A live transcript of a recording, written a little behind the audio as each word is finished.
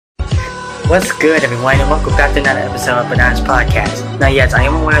What's good, everyone, and welcome back to another episode of Bananas Podcast. Now, yes, I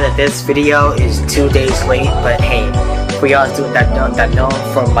am aware that this video is 2 days late, but hey, for y'all that know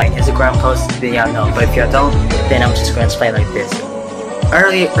from my Instagram post, then y'all know. But if y'all don't, then I'm just going to explain like this.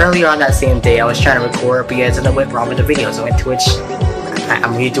 Earlier on that same day, I was trying to record, but yeah, something went wrong with the video, so into which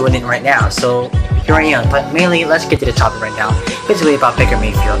I'm redoing it right now. So here I am. But mainly, let's get to the topic right now. It's really about Baker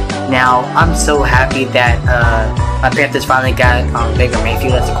Mayfield. Now, I'm so happy that my Panthers finally got Baker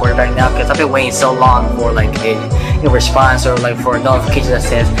Mayfield as a quarterback now, because I've been waiting so long for like a response or like for a notification that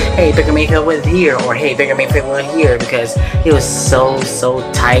says, hey, Baker Mayfield was here, or hey, Baker Mayfield was here, because it was so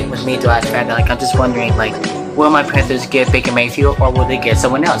tight with me throughout the fact that like I'm just wondering like, will my Panthers get Baker Mayfield or will they get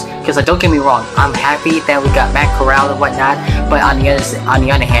someone else? Because like, don't get me wrong, I'm happy that we got Matt Corral and whatnot, but on the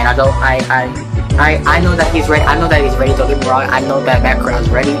other hand, I know that he's ready. I know that he's ready. Don't get me wrong. I know that Matt Corral's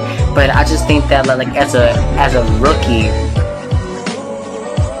ready, but I just think that like as a rookie,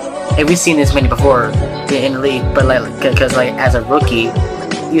 and we've seen this many before in the league, but like because like as a rookie,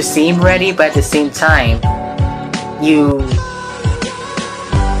 you seem ready, but at the same time, you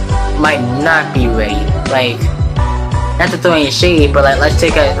might not be ready. Like, not to throw any shade, but like let's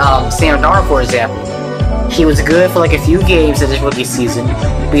take a Sam Darnold for example. He was good for like a few games in his rookie season,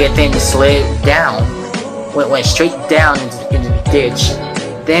 but then slid down, went straight down in the ditch.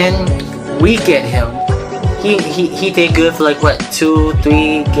 Then we get him. He did good for like what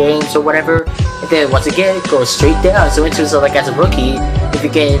 2-3 games or whatever, and then once again goes straight down. So into so like as a rookie, if you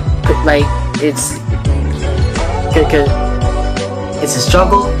get like it's a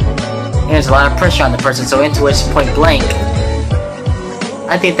struggle and there's a lot of pressure on the person. So into it's point blank.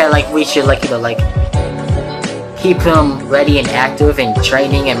 I think that like we should like keep him ready and active and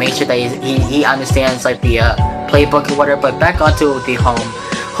training and make sure that he understands like the playbook or whatever. But back onto the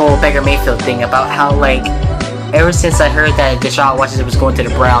whole Baker Mayfield thing about how like ever since I heard that Deshaun Watson was going to the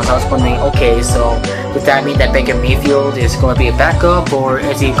Browns, I was wondering, okay, so does that mean that Baker Mayfield is going to be a backup or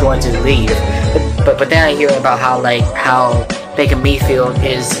is he going to leave? But then I hear about how Baker Mayfield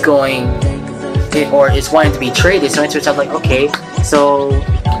is going or is wanting to be traded. So I'm like, okay, so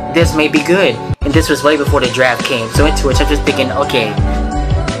this may be good. And this was way before the draft came. So into which I'm just thinking, okay,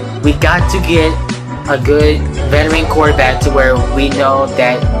 we got to get a good veteran quarterback to where we know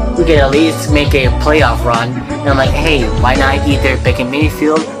that we can at least make a playoff run. And I'm like, hey, why not either Baker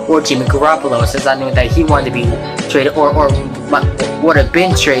Mayfield or Jimmy Garoppolo, since I knew that he wanted to be traded or would have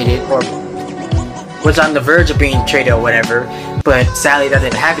been traded or was on the verge of being traded or whatever. But sadly that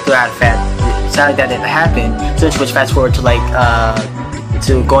didn't happen Sadly that didn't happen. So which fast forward to like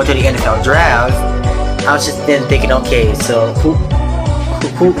to go into the NFL draft, I was just then thinking, okay, so who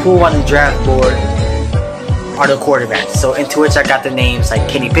on the draft board are the quarterbacks? So into which I got the names like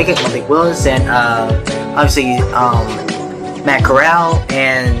Kenny Pickett, Malik Willis, and obviously Matt Corral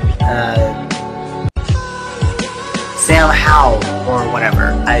and Sam Howell or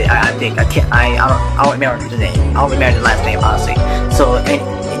whatever. I think I don't remember the name. I don't remember the last name honestly. So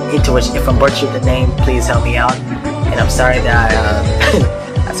into which if I'm butchering the name, please help me out. And I'm sorry that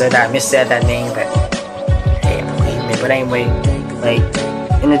I missaid that name, but hey, but anyway, like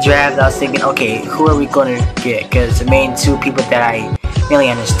in the draft, I was thinking, okay, who are we gonna get? Because the main two people that I really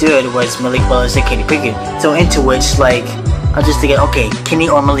understood was Malik Willis and Kenny Pickett. So into which, like, I'm just thinking, okay, Kenny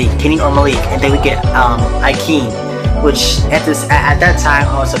or Malik, and then we get Akeem, which at that time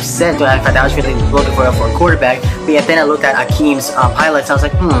I was upset that I thought I was really looking for a quarterback. But yeah, then I looked at Akeem's highlights. I was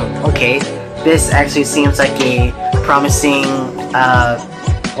like, okay, this actually seems like a promising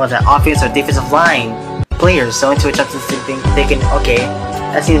offense or defensive line players. So into which I'm just thinking, okay,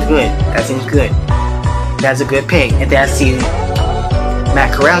 that seems good. That's a good pick. And then I see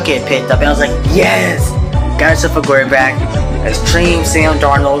Matt Corral get picked up, and I was like, yes, got yourself a quarterback. Let's train Sam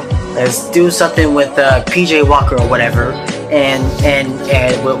Darnold. Let's do something with PJ Walker or whatever, and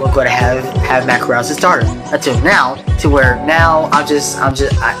we're going to have Matt Corral as a starter. Until now, to where now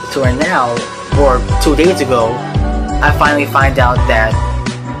or 2 days ago, I finally find out that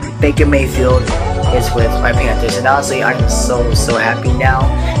Baker Mayfield is with my Panthers, and honestly, I'm so happy now.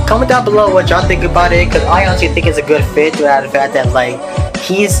 Comment down below what y'all think about it, because I honestly think it's a good fit throughout the fact that like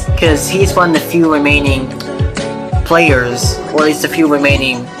he's one of the few remaining players, or at least a few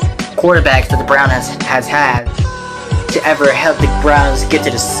remaining quarterbacks that the Browns has had to ever help the Browns get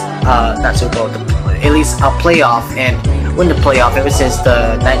to this not Super Bowl, at least a playoff and win the playoff ever since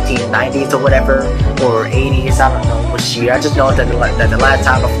the 1990s or whatever, or 80s. I don't know which year. I just know that the last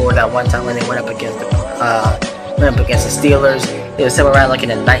time before that one time when they went up against went up against the Steelers. It was somewhere around like in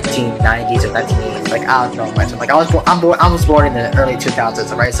the 1990s or 1980s. Like I don't know much. Like I was born in the early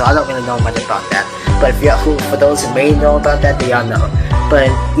 2000s, right? So I don't really know much about that. But if for those who may know about that, they all know. But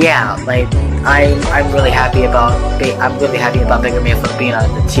yeah, like I'm really happy about Baker Mayfield being on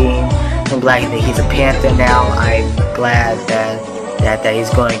the team. I'm glad that he's a Panther now. I'm glad that he's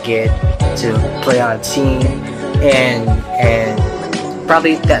going to get to play on a team, and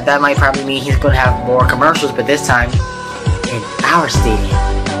probably that might probably mean he's going to have more commercials, but this time in our stadium.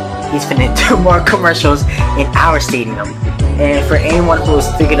 He's finna do more commercials in our stadium. And for anyone who's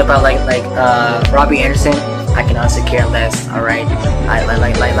thinking about like Robbie Anderson, I can honestly care less. All right,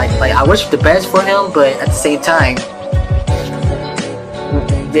 I wish the best for him, but at the same time,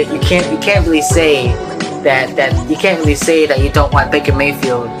 that you can't really say that you don't want Baker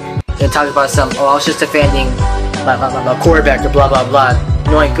Mayfield and talk about I was just defending my quarterback or blah blah blah,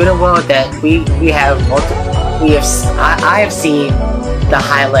 knowing good and well that I have seen the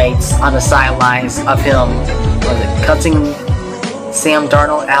highlights on the sidelines of him cutting Sam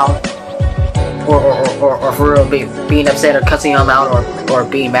Darnold out, or for real being upset or cussing him out, or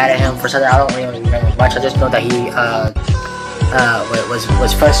being mad at him for something. I don't really remember much. I just know that he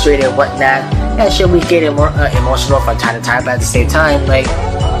was frustrated and whatnot. And shit, we get emotional from time to time, but at the same time, like,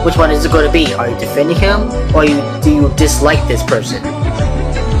 which one is it going to be? Are you defending him, or do you dislike this person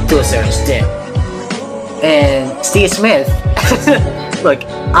to a certain extent? And Steve Smith, look,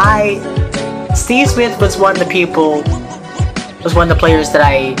 Steve Smith was one of the players he was one of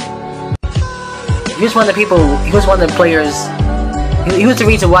the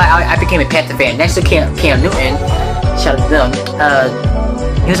reason why I became a Panther fan. Next to Cam Newton, shout out to them.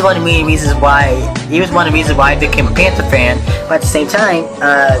 He was one of the main reasons why I became a Panther fan. But at the same time,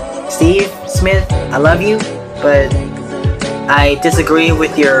 Steve Smith, I love you, but I disagree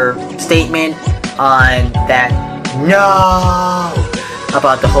with your statement on that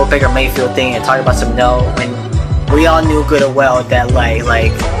about the whole Baker Mayfield thing, and talking about some when we all knew good and well that like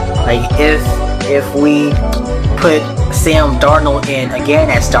if we put Sam Darnold in again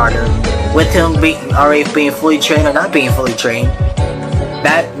as starter, with him already being fully trained or not being fully trained,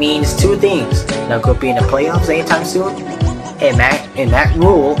 that means two things: not going to be in the playoffs anytime soon, and Matt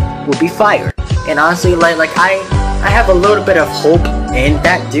Rule will be fired. And honestly, like I have a little bit of hope in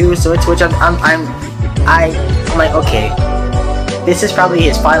that dude, so it's which I'm like, okay, this is probably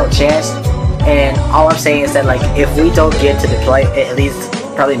his final chance, and all I'm saying is that, like, if we don't get to the at least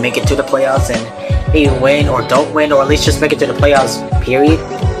probably make it to the playoffs and maybe win or don't win, or at least just make it to the playoffs, period.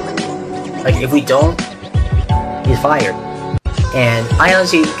 Like, if we don't, he's fired. And I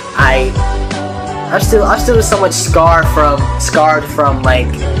honestly, I'm still somewhat scarred from like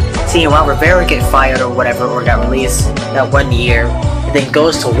seeing Ron Rivera get fired or whatever, or got released that 1 year, and then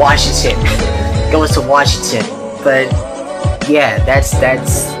goes to Washington. But yeah, that's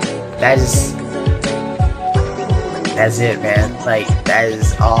it, man. Like, that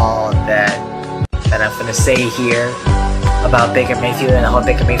is all that I'm gonna say here about Baker Mayfield and the whole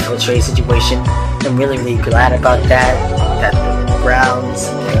Baker Mayfield trade situation. I'm really, really glad about that the Browns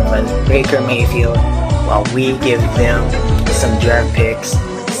give us Baker Mayfield while we give them some draft picks,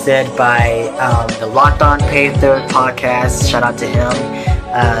 said by the Locked On Panther podcast. Shout out to him.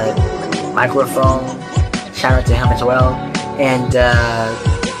 Microphone, shout out to him as well. And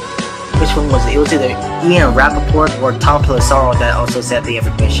which one was it? It was either Ian Rappaport or Tom Pelissaro that also said the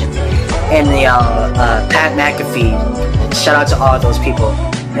information. And the Pat McAfee. Shout out to all of those people.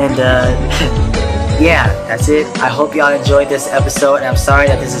 And yeah, that's it. I hope y'all enjoyed this episode. And I'm sorry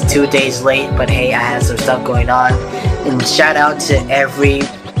that this is 2 days late, but hey, I had some stuff going on. And shout out to every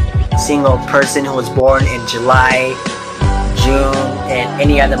single person who was born in July, June, and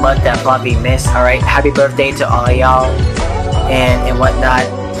any other month that probably missed. Alright, happy birthday to all of y'all and whatnot.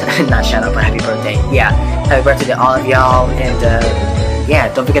 Not shout out, but happy birthday. Yeah, happy birthday to all of y'all. And yeah,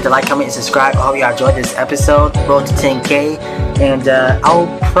 don't forget to like, comment, and subscribe. I hope y'all enjoyed this episode. Road to 10K. And I'll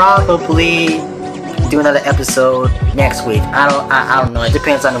probably do another episode next week. I don't know. It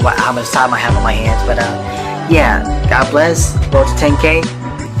depends on how much time I have on my hands. But yeah, God bless. Road to 10K.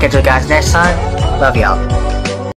 Catch you guys next time. Love y'all.